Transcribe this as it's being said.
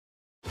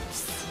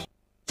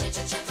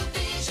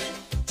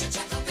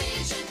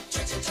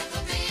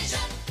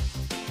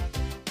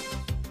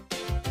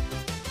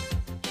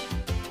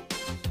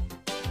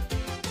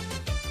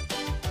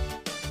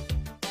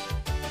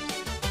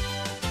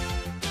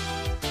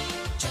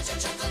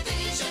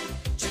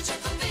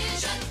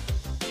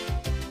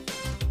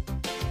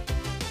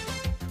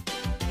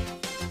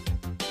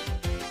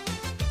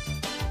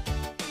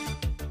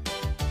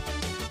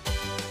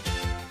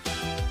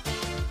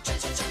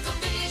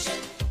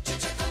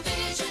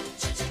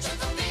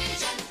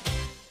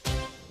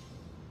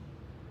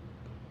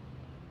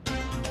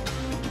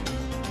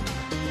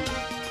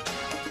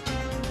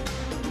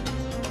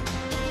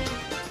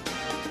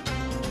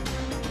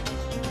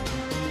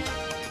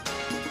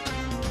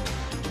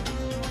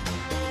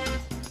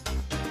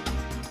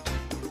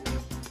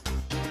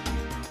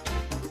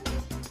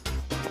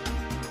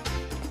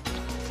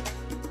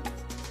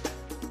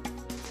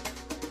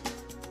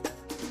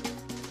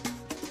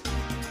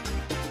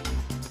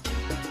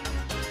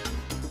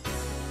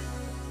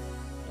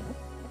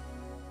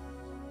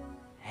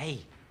Hey,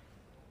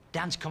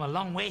 Dan's come a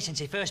long way since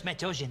he first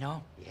met us, you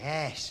know.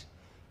 Yes.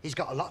 He's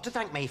got a lot to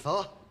thank me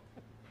for.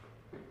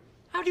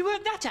 How'd you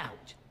work that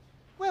out?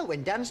 Well,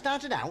 when Dan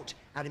started out,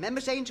 I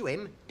remember saying to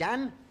him,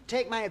 Dan,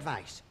 take my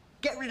advice.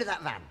 Get rid of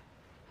that van.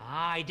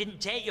 Ah, he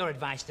didn't take your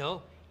advice,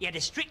 though. He had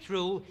a strict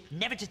rule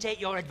never to take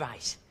your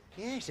advice.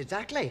 Yes,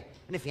 exactly.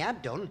 And if he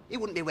had done, he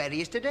wouldn't be where he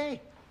is today.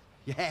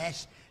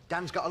 Yes,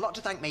 Dan's got a lot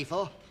to thank me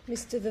for.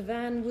 Mr. the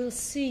van will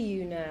see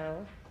you now.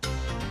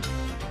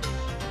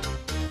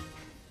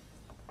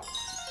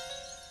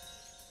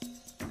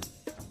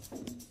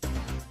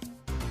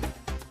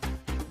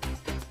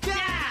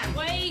 Dan!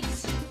 Wait!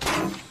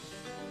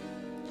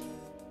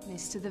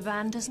 Mr. the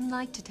van doesn't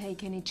like to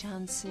take any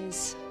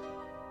chances.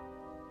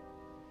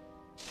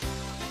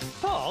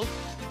 Paul,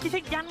 do you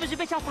think Dan was a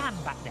bit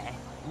offhand back there?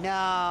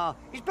 No,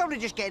 he's probably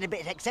just getting a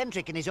bit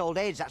eccentric in his old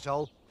age, that's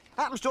all.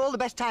 Happens to all the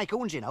best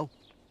tycoons, you know.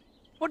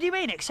 What do you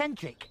mean,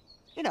 eccentric?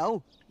 You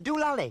know,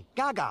 doolally,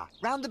 gaga,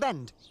 round the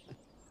bend.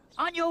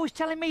 Aren't you always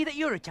telling me that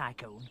you're a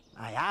tycoon?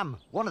 I am,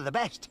 one of the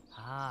best.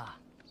 Ah.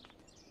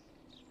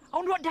 I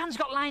wonder what Dan's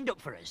got lined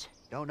up for us.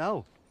 Don't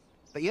know.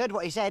 But you heard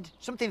what he said,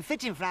 something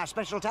fitting for our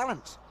special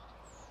talents.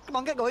 Come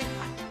on, get going.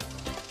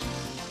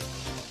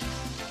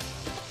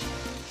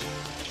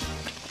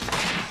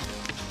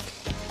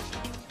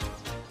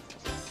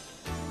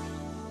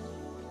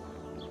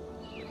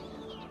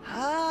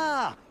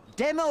 Ah,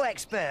 demo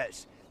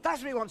experts.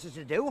 That's what he wants us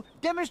to do.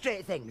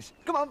 Demonstrate things.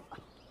 Come on.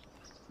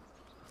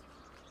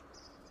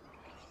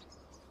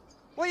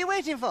 What are you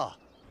waiting for?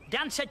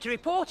 Dan said to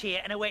report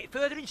here and await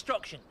further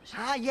instructions.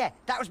 Ah, yeah,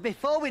 that was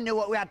before we knew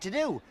what we had to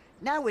do.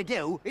 Now we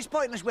do. It's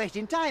pointless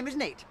wasting time,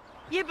 isn't it?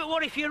 Yeah, but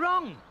what if you're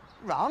wrong?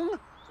 Wrong?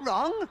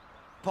 Wrong?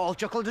 Paul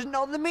Chuckle doesn't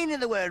know the meaning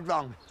of the word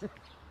wrong.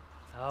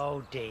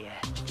 Oh, dear.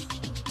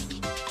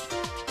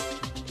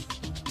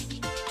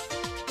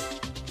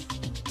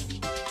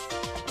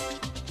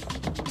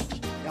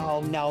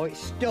 Oh, no, it's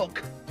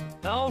stuck.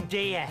 Oh,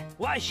 dear.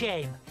 What a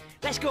shame.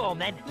 Let's go home,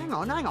 then. Hang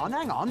on, hang on,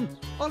 hang on.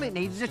 All it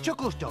needs is a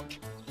Chuckle's touch.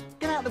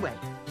 Get out of the way.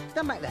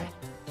 Stand back there.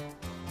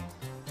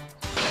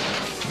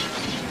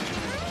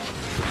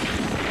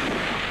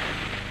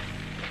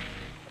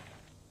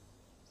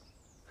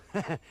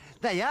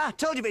 There you are.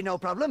 Told you it'd be no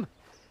problem.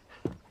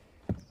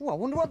 Oh, I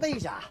wonder what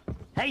these are.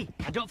 Hey,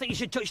 I don't think you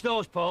should touch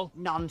those, Paul.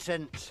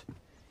 Nonsense.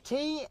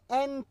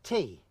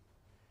 TNT.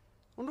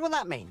 Wonder what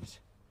that means.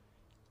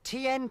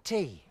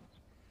 TNT.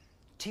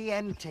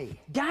 TNT.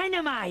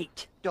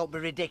 Dynamite! Don't be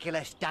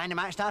ridiculous.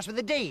 Dynamite starts with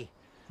a D.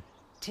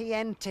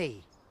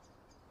 TNT.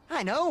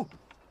 I know.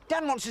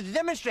 Dan wants us to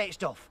demonstrate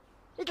stuff.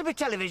 It'll be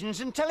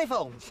televisions and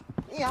telephones.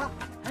 Yeah.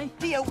 Hey?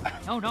 To you.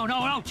 No, no,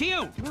 no, no, to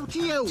you! No, to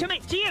you. To me,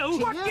 to you!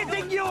 What do you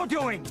think you're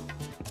doing?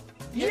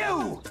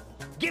 You!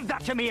 Give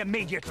that to me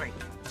immediately.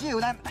 To you,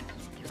 then.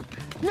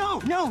 No,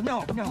 no,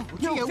 no, no,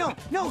 no, you. no,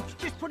 no.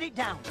 Just put it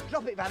down.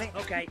 Drop it, Barry.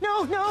 Okay.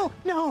 No, no,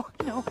 no,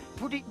 no.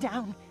 Put it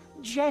down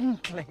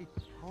gently.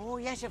 Oh,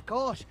 yes, of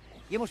course.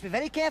 You must be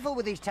very careful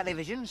with these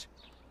televisions.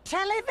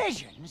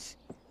 Televisions?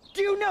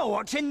 Do you know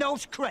what's in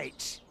those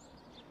crates?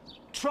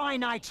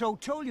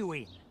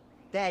 Trinitro-toluene.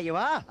 There you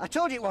are. I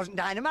told you it wasn't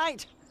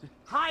dynamite.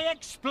 High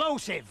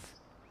explosive.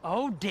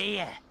 Oh,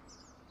 dear.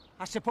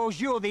 I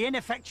suppose you're the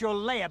ineffectual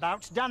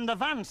layabouts Dan the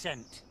van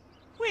sent.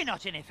 We're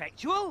not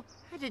ineffectual.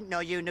 I didn't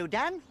know you knew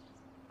Dan.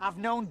 I've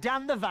known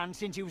Dan the van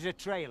since he was a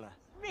trailer.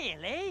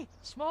 Really?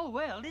 Small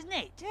world, isn't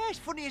it? Yeah, it's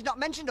funny he's not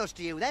mentioned us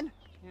to you, then.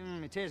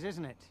 It is,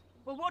 isn't it?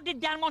 Well, what did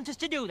Dan want us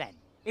to do, then?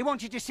 He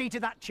wanted to see to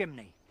that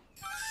chimney.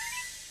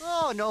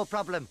 Oh, no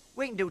problem.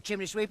 We can do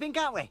chimney sweeping,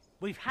 can't we?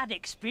 We've had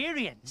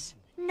experience.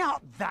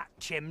 Not that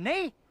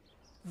chimney.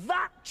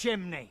 That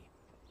chimney.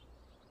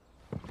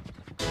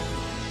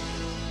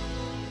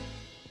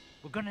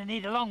 We're gonna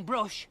need a long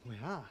brush. We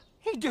are.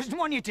 He doesn't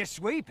want you to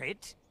sweep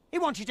it. He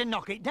wants you to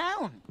knock it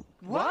down.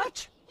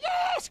 What?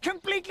 Yes,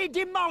 completely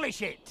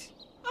demolish it.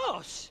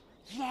 Us?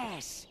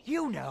 Yes,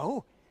 you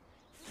know.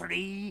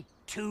 3,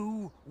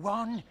 2,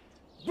 1,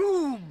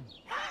 boom!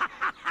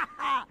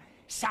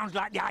 Sounds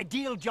like the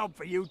ideal job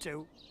for you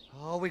two.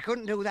 Oh, we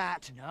couldn't do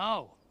that.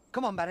 No.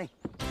 Come on, Barry.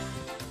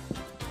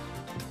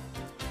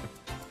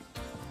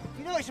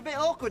 You know, it's a bit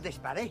awkward, this,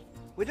 Barry.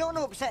 We don't want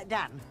to upset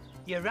Dan.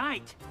 You're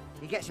right.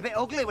 He gets a bit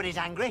ugly when he's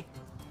angry.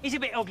 He's a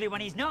bit ugly when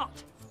he's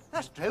not.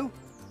 That's true.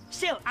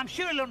 Still, I'm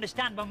sure he'll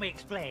understand when we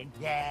explain.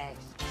 Yes.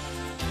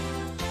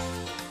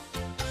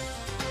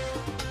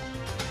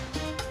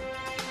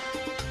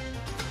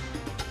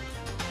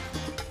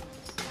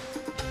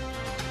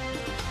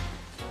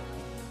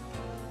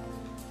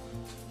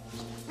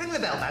 Ring the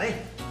bell, Barry.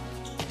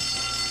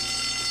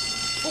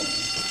 Oh.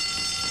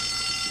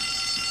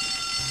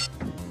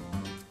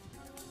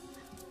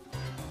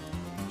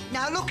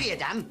 Now, look here,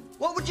 Dan.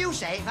 What would you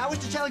say if I was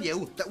to tell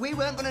you that we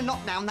weren't going to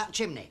knock down that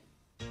chimney?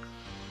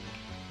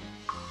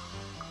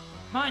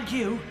 Mind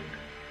you,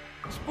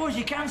 I suppose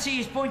you can see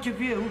his point of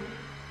view.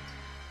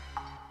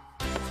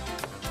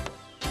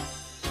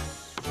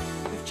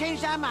 We've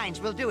changed our minds.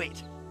 We'll do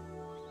it.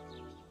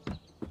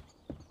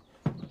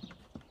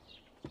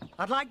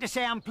 I'd like to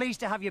say I'm pleased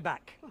to have you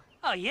back.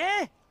 Oh,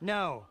 yeah?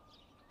 No.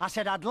 I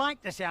said I'd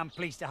like to say I'm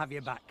pleased to have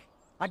you back.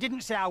 I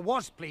didn't say I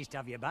was pleased to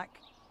have you back.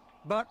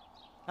 But,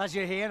 as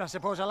you're here, I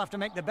suppose I'll have to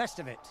make the best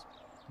of it.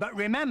 But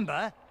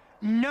remember,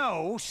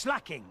 no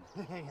slacking.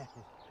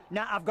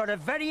 Now, I've got a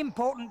very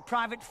important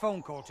private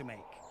phone call to make.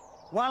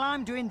 While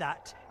I'm doing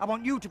that, I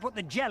want you to put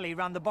the jelly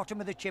round the bottom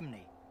of the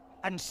chimney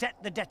and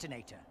set the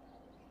detonator.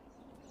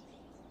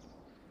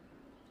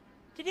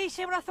 Did he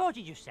say what I thought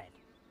he just said?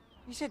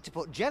 He said to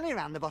put jelly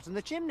around the bottom of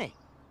the chimney.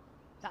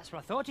 That's what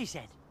I thought he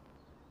said.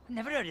 I've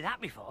never heard of that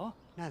before.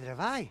 Neither have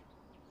I.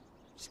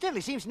 Still,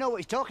 he seems to know what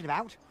he's talking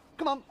about.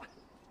 Come on.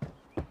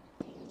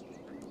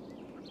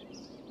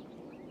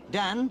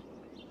 Dan?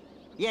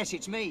 Yes,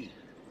 it's me.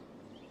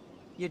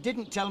 You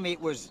didn't tell me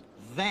it was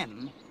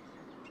them.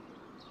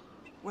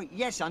 Well,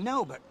 yes, I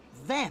know, but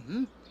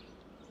them?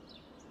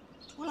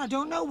 Well, I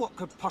don't know what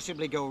could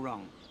possibly go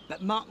wrong.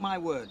 But mark my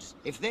words,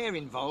 if they're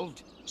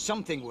involved,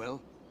 something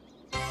will.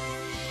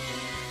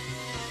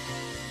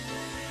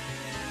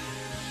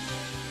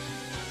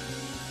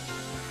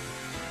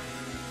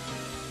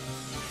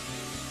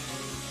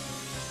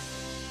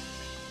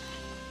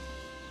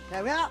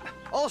 There we are.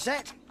 All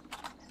set.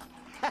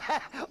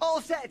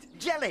 All set.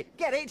 Jelly.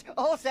 Get it?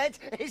 All set.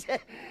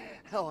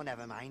 Oh,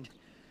 never mind.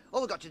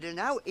 All we've got to do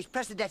now is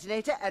press the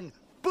detonator and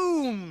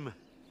boom!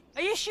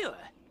 Are you sure?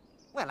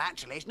 Well,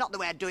 actually, it's not the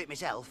way I'd do it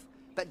myself.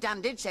 But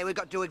Dan did say we've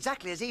got to do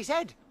exactly as he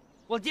said.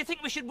 Well, do you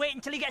think we should wait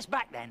until he gets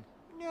back then?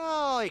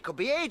 No, it could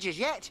be ages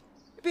yet.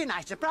 It'd be a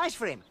nice surprise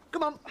for him.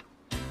 Come on.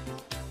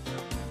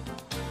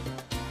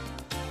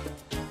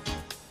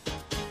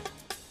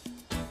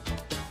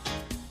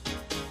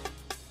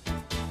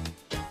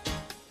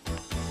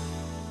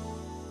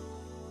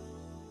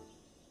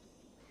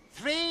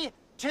 Three,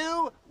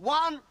 two,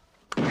 one.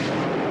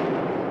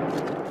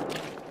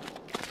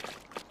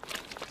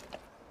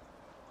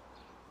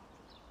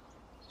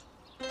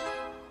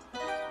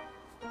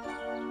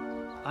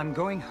 I'm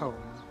going home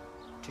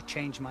to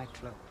change my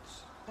clothes.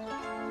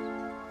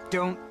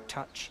 Don't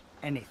touch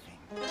anything.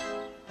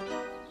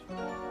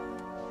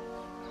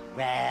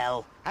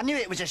 Well, I knew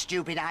it was a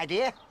stupid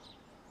idea.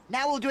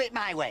 Now we'll do it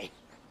my way.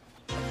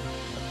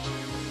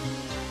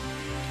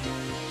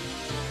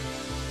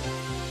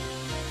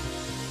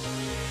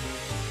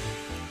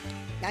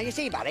 Now, you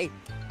see, Barry,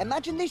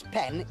 imagine this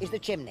pen is the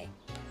chimney,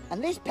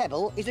 and this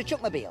pebble is the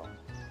chuckmobile.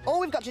 All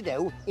we've got to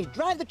do is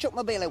drive the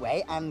chuckmobile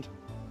away and...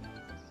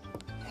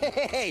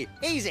 Hey,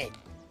 easy.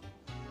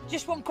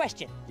 Just one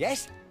question.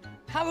 Yes?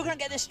 How are we going to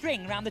get the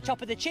string round the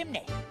top of the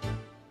chimney?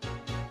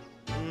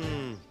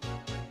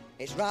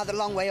 It's rather a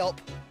long way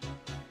up.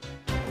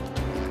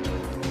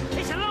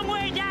 It's a long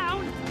way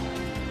down.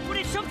 What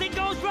if something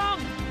goes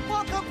wrong?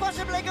 What could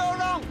possibly go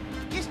wrong?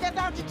 You step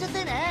out into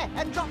thin air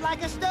and drop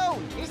like a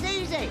stone. It's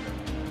easy.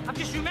 I've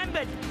just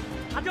remembered.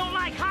 I don't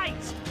like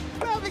heights.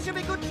 Well, this will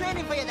be good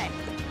training for you then.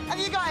 Have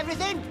you got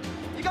everything?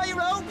 You got your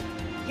rope?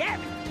 Yep.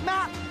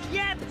 Map?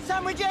 Yep.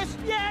 Sandwiches?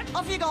 Yep.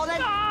 Off you go then.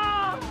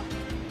 Oh,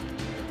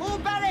 Oh,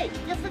 Barry,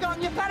 you've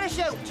forgotten your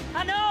parachute.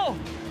 I know.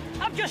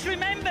 I've just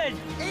remembered.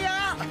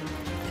 Yeah.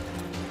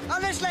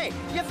 Honestly,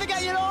 you'd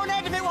forget your own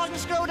head if it wasn't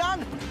screwed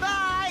on.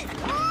 Bye.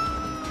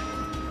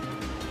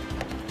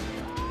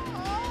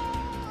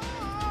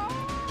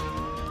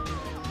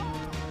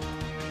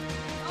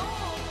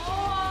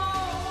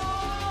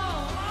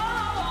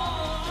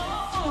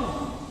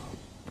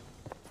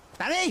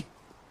 Barry?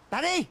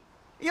 Barry?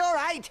 You all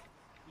right?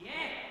 Yeah,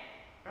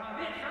 but I'm a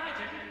bit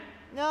frightened.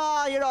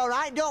 No, you're all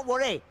right. Don't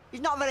worry.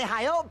 He's not very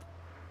high up.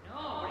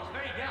 No, but it's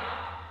very dark.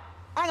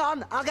 Hang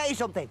on, I'll get you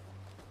something.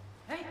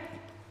 Hey?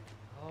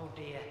 Oh,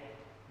 dear.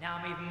 Now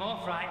I'm even more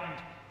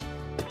frightened.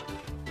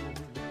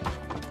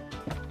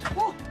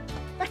 Oh,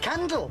 a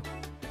candle.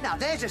 Now,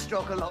 there's a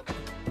stroke of luck.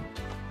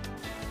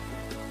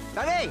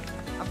 Barry,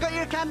 I've got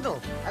you a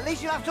candle. At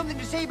least you'll have something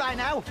to see by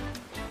now.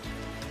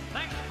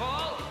 Thanks,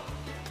 Paul.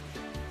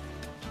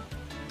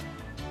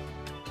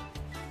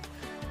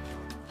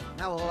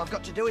 Now all I've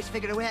got to do is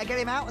figure a way to get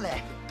him out of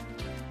there.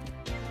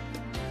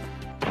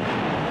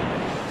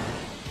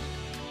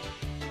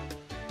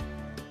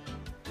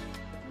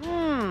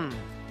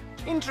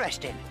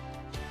 Interesting.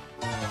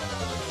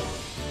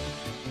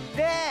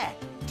 There!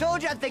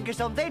 Told you I'd think of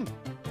something.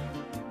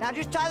 Now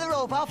just tie the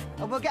rope off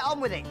and we'll get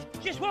on with it.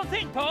 Just one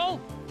thing, Paul.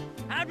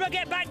 How do I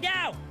get back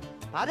down?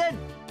 Pardon?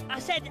 I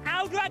said,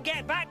 how do I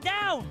get back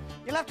down?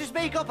 You'll have to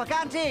speak up, I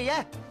can't hear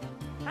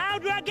you. How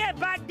do I get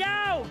back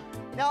down?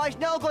 No, it's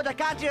no good, I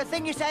can't hear a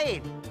thing you're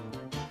saying.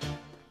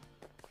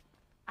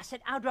 I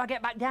said, how do I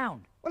get back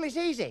down? Well, it's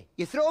easy.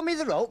 You throw me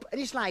the rope and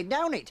you slide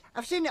down it.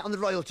 I've seen it on the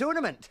Royal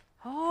Tournament.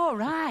 Oh,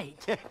 right.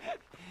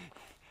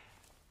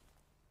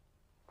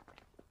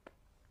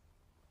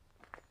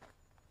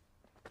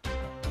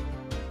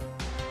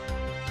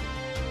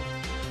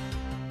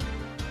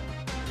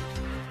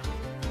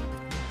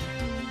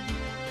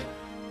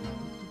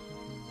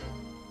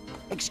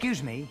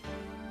 Excuse me.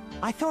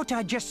 I thought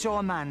I just saw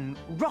a man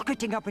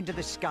rocketing up into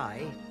the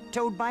sky,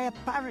 towed by a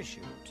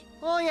parachute.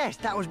 Oh, yes,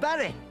 that was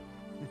Barry.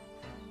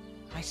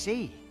 I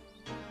see.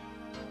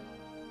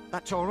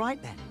 That's all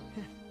right, then.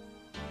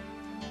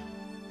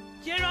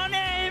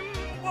 Geronimo!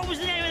 What was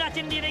the name of that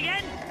Indian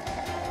again?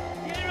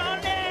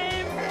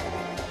 Geronimo!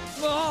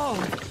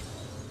 Oh!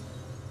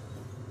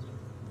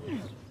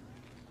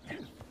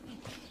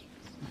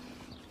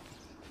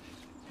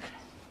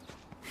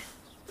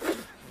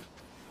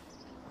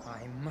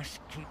 I must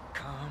keep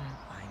calm.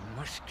 I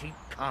must keep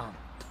calm.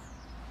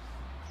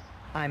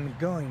 I'm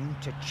going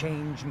to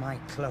change my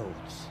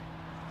clothes.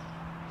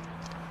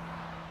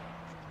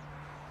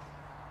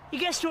 He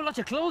gets through a lot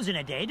of clothes in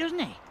a day, doesn't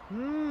he?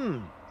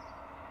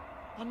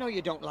 I know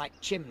you don't like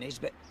chimneys,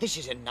 but this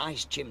is a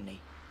nice chimney.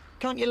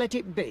 Can't you let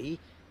it be?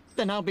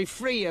 Then I'll be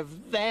free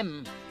of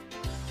them.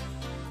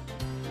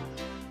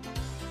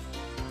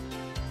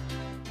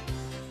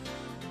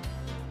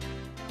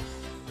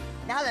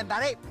 Now then,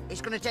 Barry,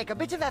 it's going to take a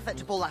bit of effort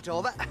to pull that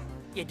over.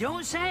 You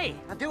don't say.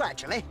 I do,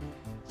 actually.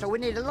 So we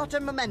need a lot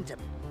of momentum.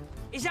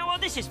 Is that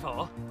what this is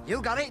for?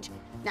 You got it.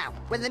 Now,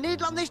 when the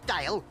needle on this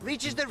dial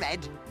reaches the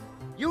red,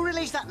 you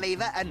release that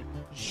lever and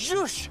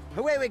zhoosh,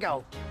 away we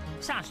go.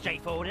 Sounds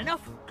straightforward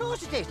enough. Of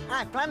course it is.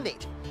 I planned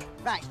it.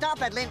 Right, start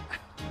pedaling.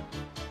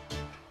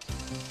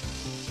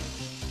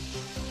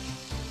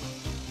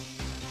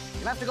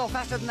 You'll have to go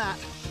faster than that.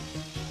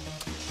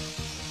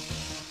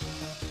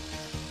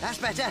 That's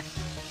better.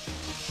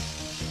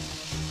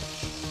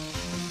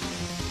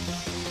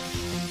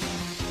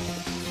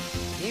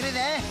 Nearly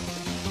there.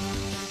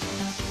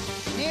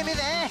 Nearly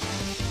there.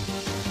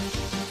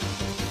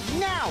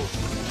 Now!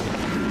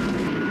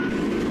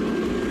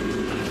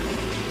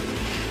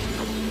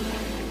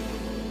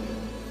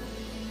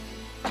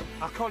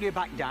 I'll call you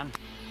back, Dan.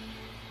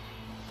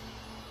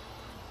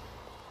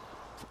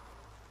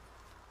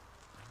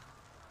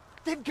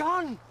 They've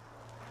gone!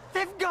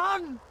 They've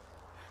gone!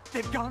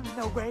 They've gone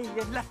away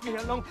and left me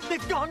alone.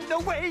 They've gone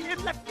away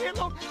and left me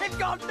alone. They've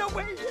gone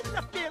away and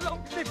left me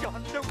alone. They've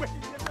gone away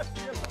and left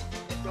me alone.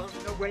 They've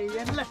gone away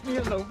and left me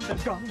alone.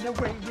 They've gone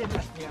away and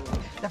left me alone.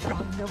 They've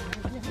gone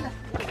away and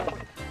left me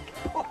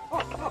alone.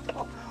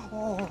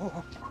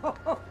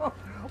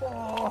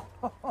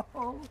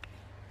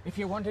 If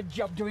you want a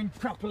job doing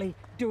properly,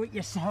 do it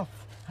yourself.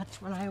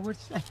 That's what I would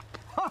say.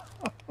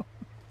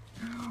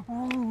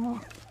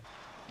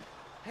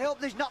 I hope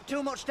there's not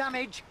too much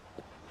damage.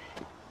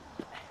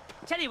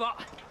 Tell you what,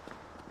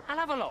 I'll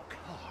have a look.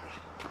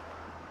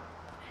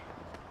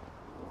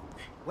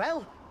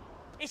 Well,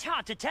 It's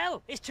hard to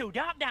tell. It's too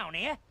dark down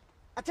here.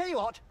 I tell you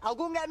what, I'll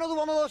go and get another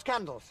one of those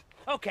candles.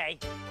 Okay.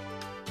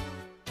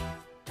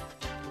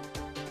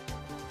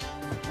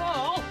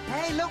 Paul,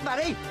 Hey, look,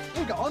 Barry,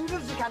 we've got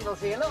hundreds of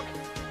candles here, look.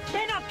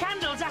 they're not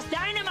candles, that's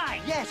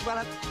dynamite. Yes,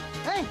 well,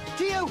 hey,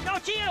 to you. No,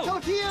 to you. No,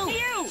 to you.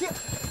 To you.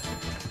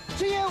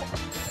 To you.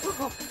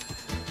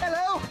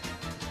 Hello.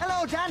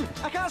 Hello, Dan.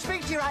 I can't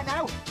speak to you right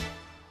now.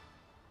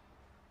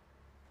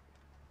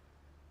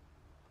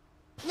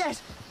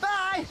 Yes,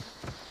 bye.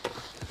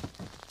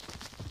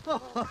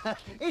 Oh,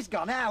 it's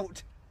gone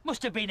out.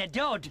 Must have been a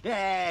dud.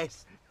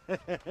 Yes.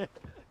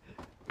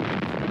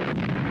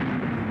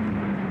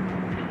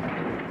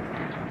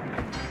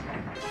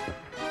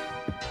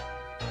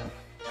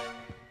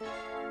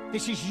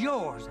 This is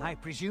yours, I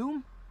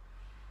presume?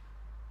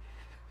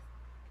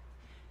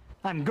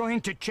 I'm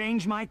going to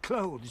change my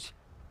clothes.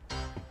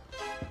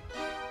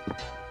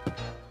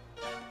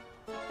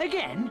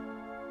 Again?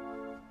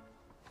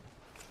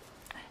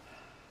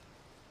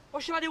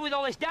 What shall I do with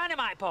all this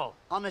dynamite, Paul?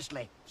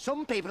 Honestly,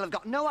 some people have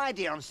got no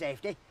idea on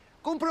safety.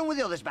 Go and put on with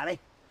the others, Barry.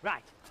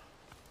 Right.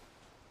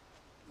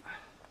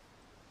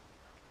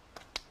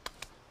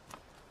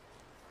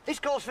 This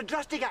calls for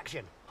drastic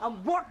action.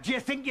 And what do you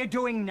think you're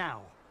doing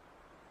now?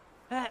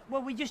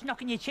 Well, we're just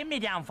knocking your chimney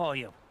down for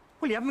you.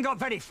 Well, you haven't got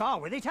very far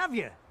with it, have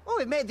you? Oh,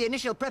 we've made the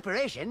initial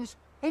preparations.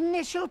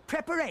 Initial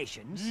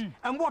preparations?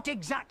 And what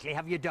exactly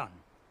have you done?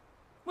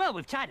 Well,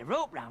 we've tied a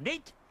rope round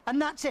it.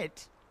 And that's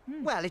it?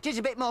 Well, it is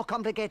a bit more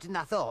complicated than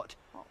I thought.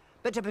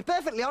 But to be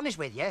perfectly honest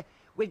with you,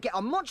 we'd get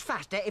on much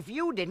faster if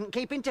you didn't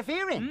keep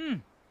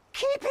interfering.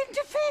 Keep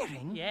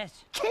interfering?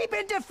 Yes. Keep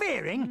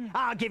interfering?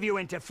 I'll give you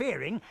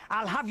interfering.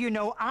 I'll have you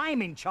know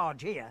I'm in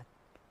charge here.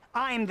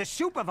 I'm the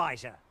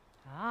supervisor.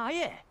 Ah,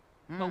 yeah.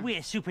 Well,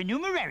 we're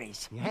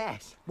supernumeraries.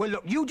 Yes. Well,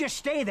 look, you just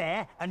stay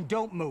there and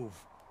don't move.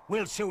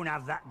 We'll soon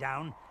have that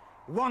down.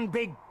 One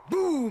big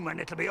boom and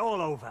it'll be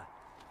all over.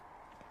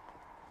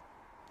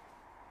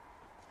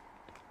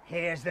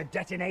 Here's the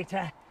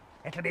detonator.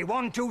 It'll be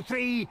 1, 2,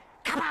 3,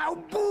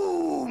 kapow,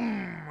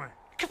 boom!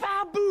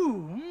 Kapow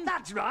boom!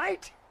 That's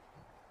right.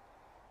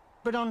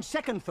 But on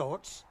second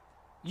thoughts,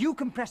 you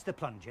can press the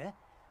plunger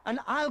and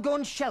I'll go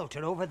and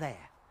shelter over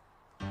there.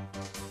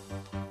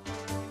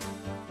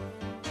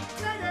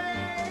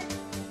 Ready?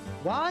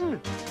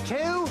 1,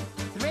 2,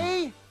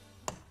 3.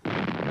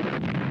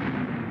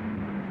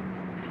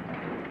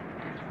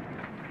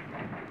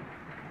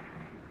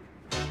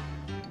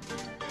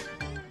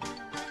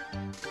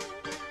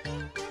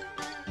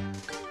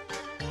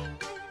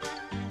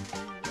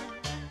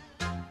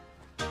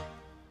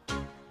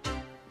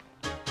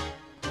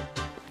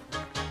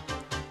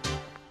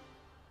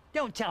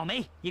 Don't tell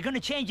me. You're going to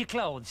change your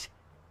clothes.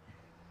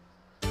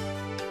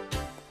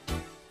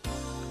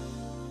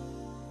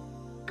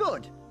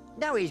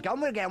 Now he's gone,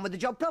 we'll get on with the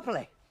job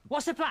properly.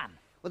 What's the plan?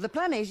 Well, the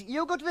plan is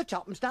you go to the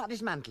top and start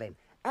dismantling.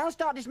 I'll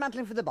start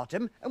dismantling for the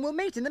bottom, and we'll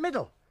meet in the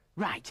middle.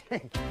 Right.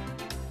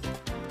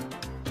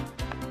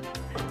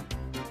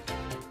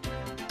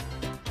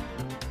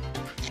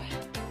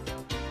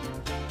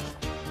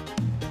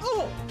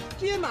 Oh,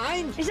 do you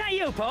mind? Is that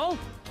you, Paul?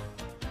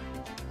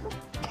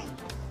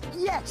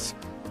 Yes.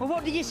 Well,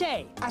 what did you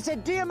say? I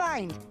said, do you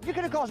mind? You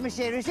could have caused me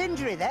serious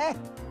injury there.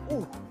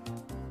 Ooh.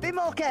 Be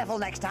more careful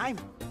next time.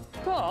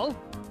 Paul,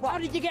 how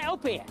did you get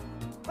up here?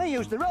 Well,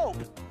 use the rope.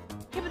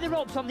 Give me the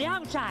ropes on the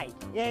outside.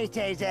 Yeah, it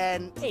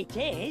isn't. It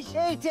is.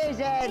 It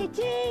isn't. It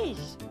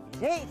is.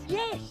 Is it?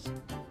 Yes.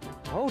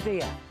 Oh,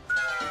 dear.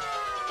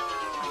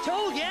 I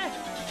told you.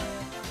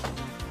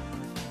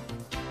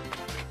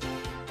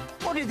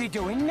 What are they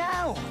doing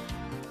now?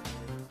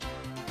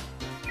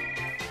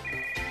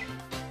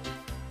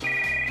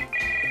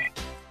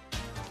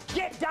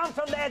 Get down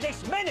from there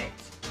this minute!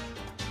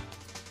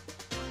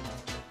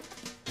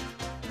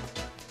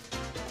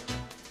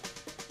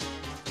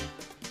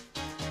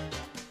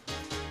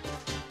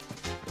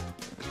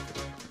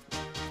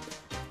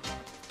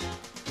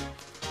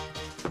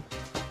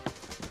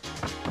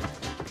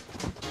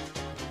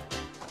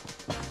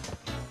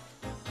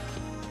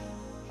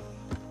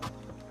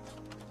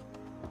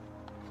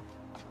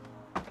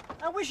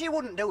 I wish you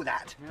wouldn't do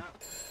that. Yeah.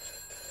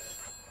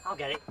 I'll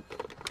get it.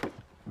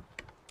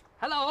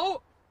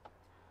 Hello?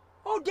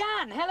 Oh,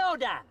 Dan. Hello,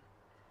 Dan.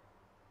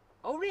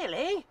 Oh,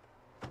 really?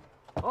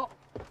 Oh.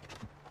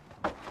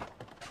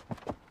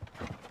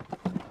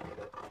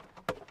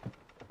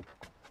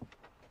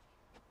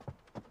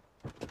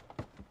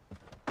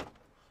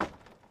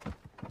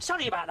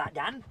 Sorry about that,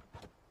 Dan.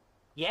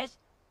 Yes?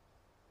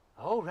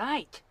 Oh,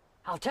 right.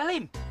 I'll tell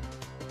him.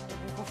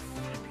 Oh,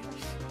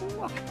 fabulous.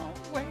 Oh, I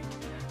can't wait.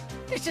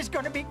 This is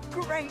going to be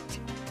great.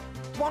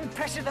 One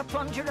press of the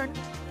plunger and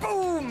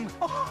boom!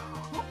 Oh,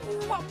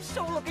 I'm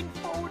so looking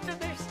forward to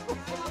this.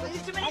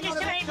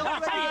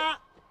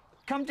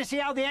 Come to see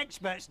how the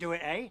experts do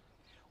it, eh?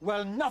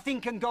 Well, nothing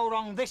can go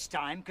wrong this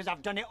time, because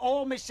I've done it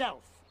all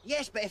myself.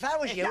 Yes, but if I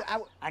was you,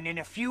 And in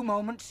a few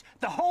moments,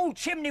 the whole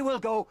chimney will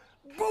go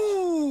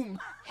boom!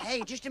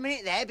 Hey, just a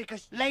minute there,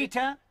 because...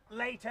 Later.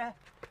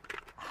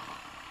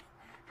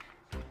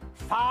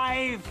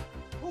 5,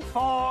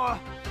 4,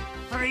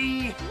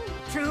 3,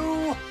 2,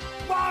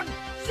 1,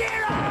 0!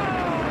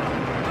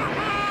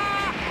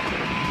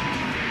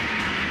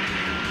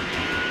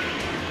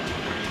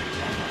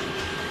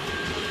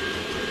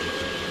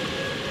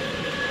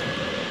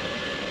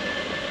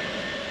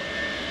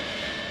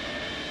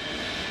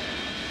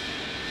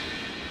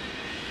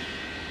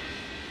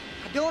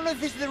 I don't know if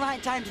this is the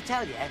right time to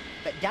tell you,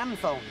 but Dan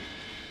phoned.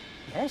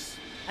 Yes?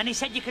 And he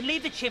said you can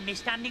leave the chimney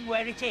standing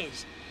where it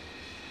is.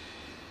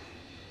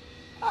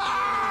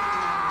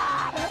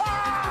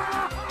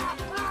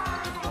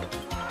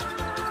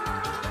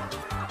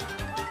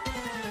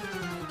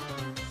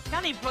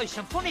 Dan employs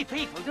some funny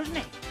people, doesn't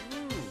he?